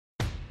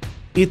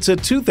It's a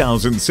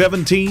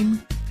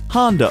 2017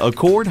 Honda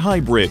Accord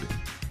Hybrid.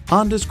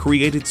 Honda's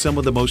created some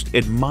of the most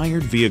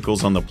admired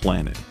vehicles on the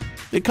planet.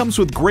 It comes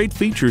with great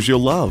features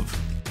you'll love: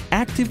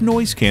 active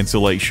noise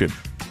cancellation,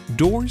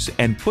 doors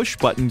and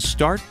push-button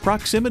start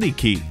proximity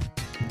key,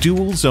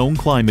 dual zone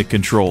climate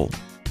control,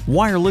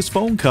 wireless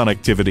phone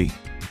connectivity,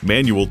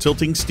 manual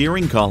tilting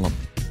steering column,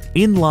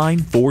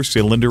 inline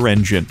 4-cylinder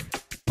engine,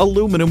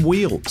 aluminum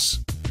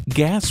wheels,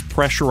 gas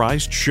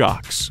pressurized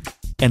shocks,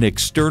 and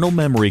external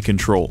memory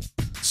control.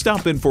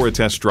 Stop in for a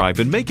test drive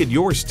and make it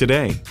yours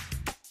today.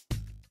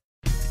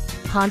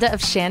 Honda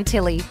of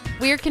Chantilly.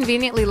 We are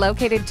conveniently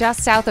located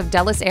just south of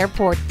Dulles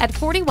Airport at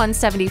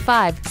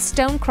 4175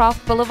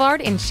 Stonecroft Boulevard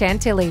in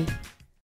Chantilly.